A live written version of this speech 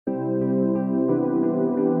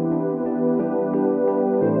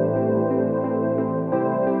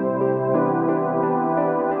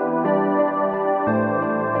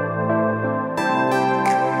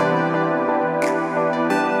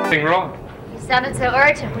anything wrong? You sounded so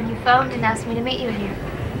urgent when you phoned and asked me to meet you here.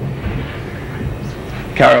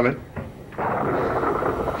 Carolyn,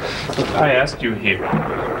 I asked you here.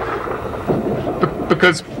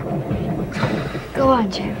 Because... Go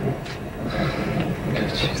on, Jeb.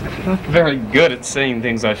 I'm not very good at saying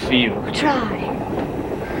things I feel. Try.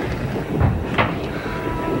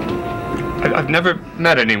 I've never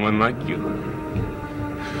met anyone like you.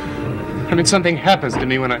 I mean, something happens to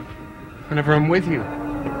me whenever I'm with you.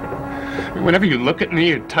 Whenever you look at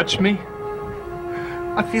me or touch me,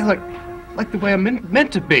 I feel like the way I'm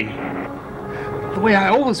meant to be. The way I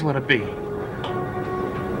always want to be.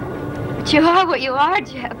 But you are what you are,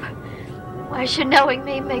 Jeb. Why should knowing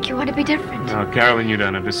me make you want to be different? No, Carolyn, you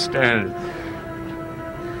don't understand.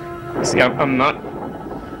 See, I'm not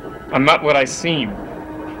what I seem.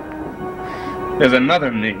 There's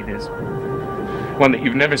another me. There's one that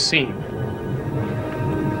you've never seen.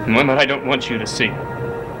 And one that I don't want you to see.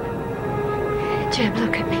 Jeb,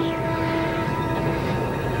 look at me.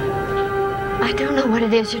 I don't know what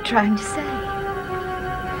it is you're trying to say.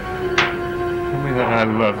 Only that I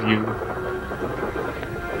love you.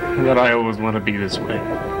 And that I always want to be this way.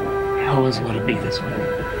 I always want to be this way.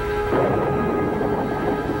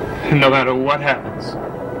 And no matter what happens.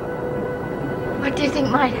 What do you think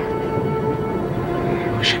might happen?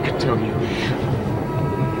 I wish I could tell you.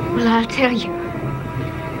 Well, I'll tell you.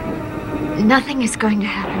 Nothing is going to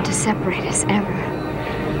happen to separate us ever.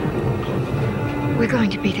 We're going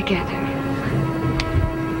to be together.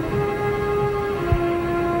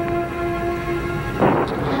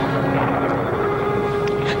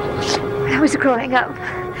 When I was growing up,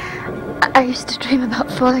 I used to dream about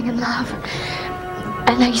falling in love.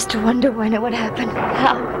 And I used to wonder when it would happen,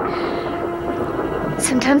 how.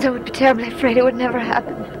 Sometimes I would be terribly afraid it would never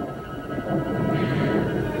happen.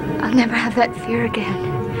 I'll never have that fear again.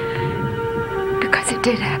 Because it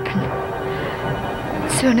did happen.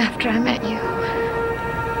 Soon after I met you.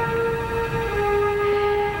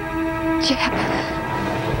 Jeb,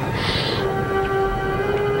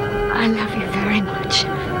 I love you very much.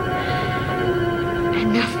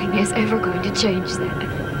 And nothing is ever going to change that.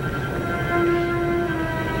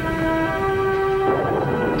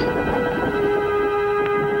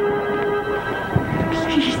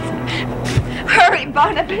 Hurry,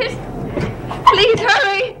 Barnabas! Please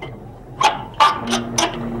hurry!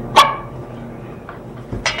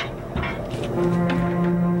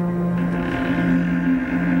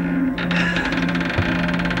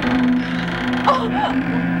 Oh!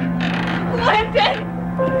 Clinton!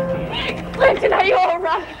 Clinton, are you all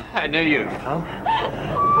right? I knew you'd come.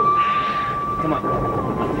 Come on.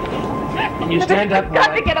 Can you stand up? I've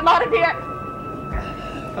got to get him out of here.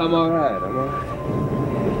 I'm all right.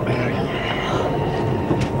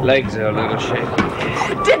 Legs are a little shaky.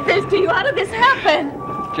 Who did this to you? How did this happen?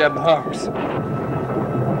 Jeb Hawks.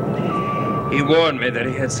 He warned me that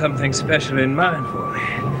he had something special in mind for me.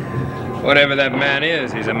 Whatever that man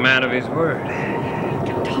is, he's a man of his word.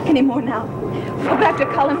 Don't talk anymore now. Go back to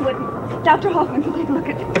Collinwood. Dr. Hoffman will take a look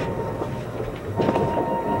at it.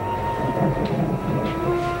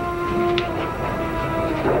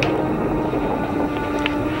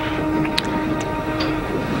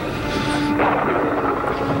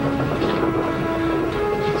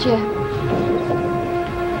 Jeb,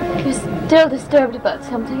 you're still disturbed about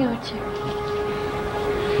something, aren't you?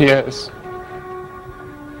 Yes.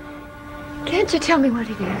 Can't you tell me what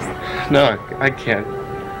it is? No, I can't.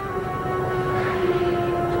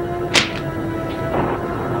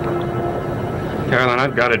 Carolyn,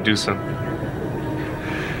 I've got to do something.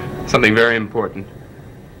 Something very important.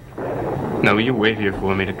 No, you wait here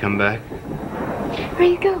for me to come back. Where are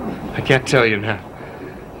you going? I can't tell you now,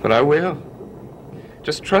 but I will.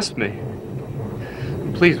 Just trust me.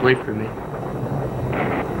 Please wait for me.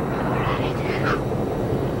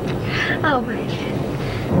 I'll wait.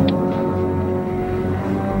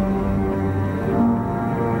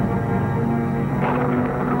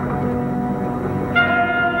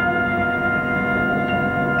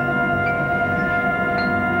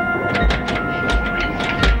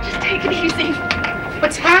 Just take it easy.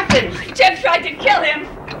 What's happened? Jeb tried to kill him.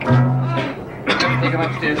 Take him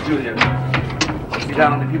upstairs, Julia. I'll be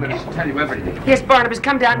down in a few minutes to tell you everything. Yes, Barnabas,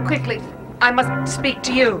 come down quickly. I must speak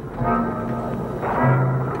to you.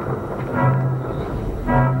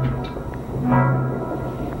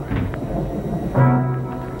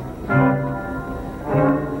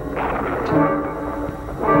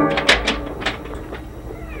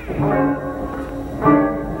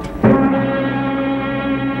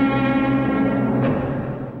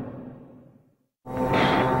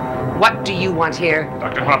 What do you want here?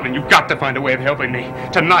 Dr. Hoffman, you've got to find a way of helping me.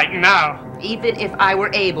 Tonight, now. Even if I were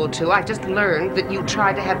able to, I just learned that you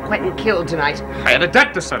tried to have Quentin killed tonight. I had a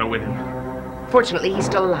debt to settle with him. Fortunately, he's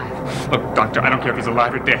still alive. Look, Doctor, I don't care if he's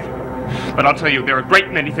alive or dead. But I'll tell you, there are a great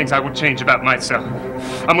many things I would change about myself.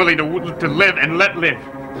 I'm willing to live and let live.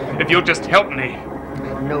 If you'll just help me. I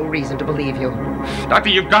have no reason to believe you. Doctor,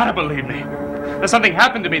 you've got to believe me. There's something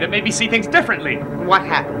happened to me that made me see things differently. What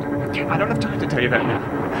happened? I don't have time to tell you that now.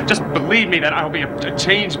 Just believe me that I'll be a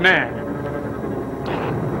changed man.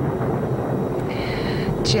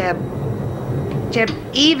 Jeb,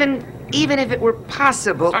 even if it were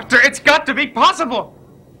possible... Doctor, it's got to be possible.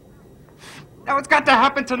 No, it's got to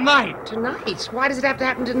happen tonight. Tonight? Why does it have to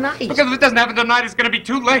happen tonight? Because if it doesn't happen tonight, it's going to be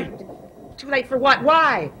too late. Too late for what?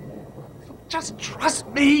 Why? Just trust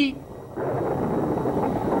me.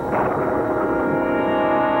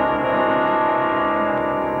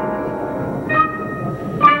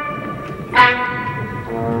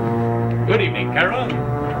 Good evening, Carol.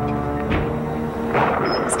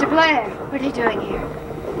 Mr. Blair, what are you doing here?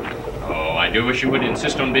 Oh, I do wish you would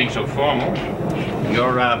insist on being so formal.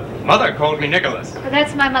 Your mother called me Nicholas. Well,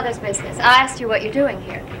 that's my mother's business. I asked you what you're doing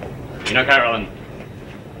here. You know, Carolyn,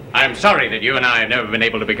 I'm sorry that you and I have never been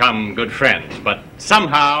able to become good friends, but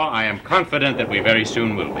somehow I am confident that we very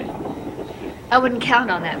soon will be. I wouldn't count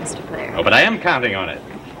on that, Mr. Blair. Oh, but I am counting on it.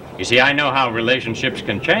 You see, I know how relationships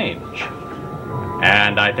can change.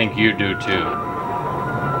 And I think you do, too.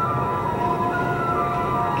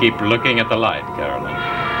 Keep looking at the light, Carolyn.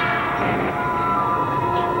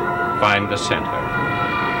 Find the center.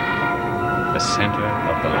 The center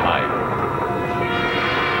of the light.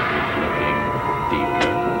 Keep looking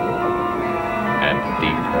deeper and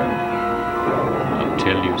deeper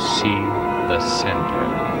until you see the center.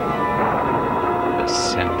 The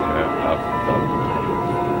center of the light.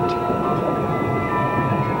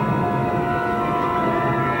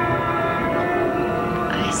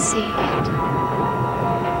 I see it.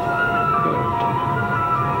 Good.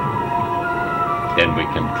 Then we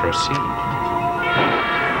can proceed.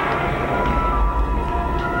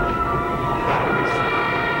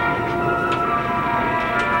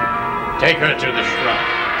 Take her to the shrine.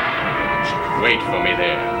 Wait for me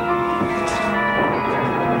there.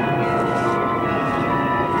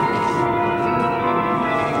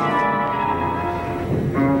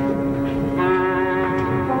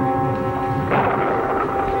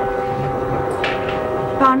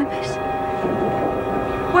 Barnabas?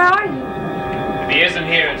 Where are you? If he isn't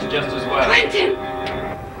here, it's just as well. Quentin!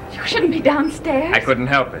 You shouldn't be downstairs. I couldn't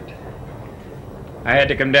help it. I had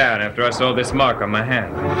to come down after I saw this mark on my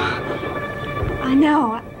hand. I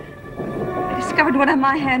know. I discovered one on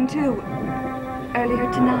my hand, too.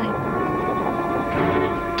 Earlier tonight.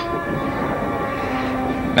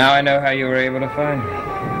 Now I know how you were able to find me.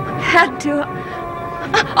 Had to.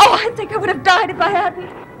 Oh, I think I would have died if I hadn't.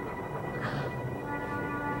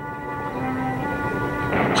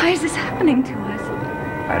 Why is this happening to us?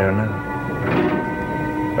 I don't know.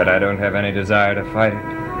 But I don't have any desire to fight it.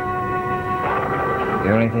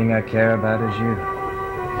 The only thing I care about is you.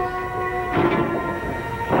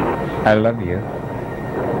 I love you.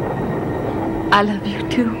 I love you,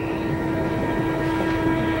 too.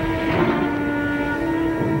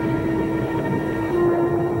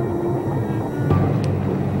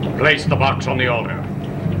 Place the box on the altar,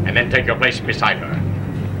 and then take your place beside her.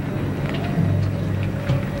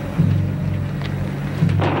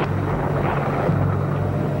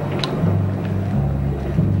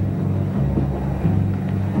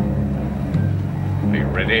 Are you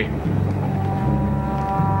ready?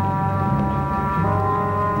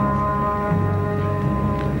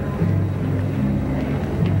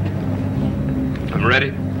 I'm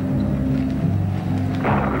ready.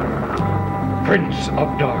 Prince of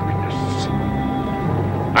Darkness,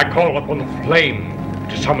 I call upon the flame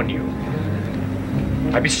to summon you.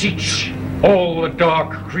 I beseech all the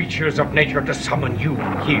dark creatures of nature to summon you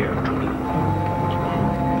here to me.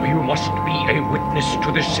 For you must be a witness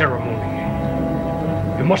to this ceremony.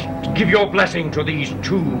 You must give your blessing to these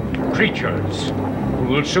two creatures who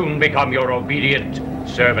will soon become your obedient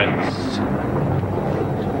servants.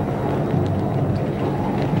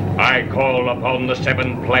 I call upon the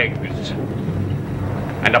 7 plagues,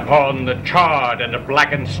 and upon the charred and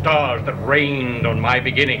blackened stars that rained on my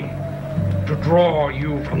beginning, to draw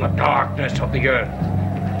you from the darkness of the earth,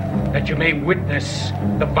 that you may witness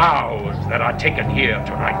the vows that are taken here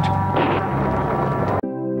tonight.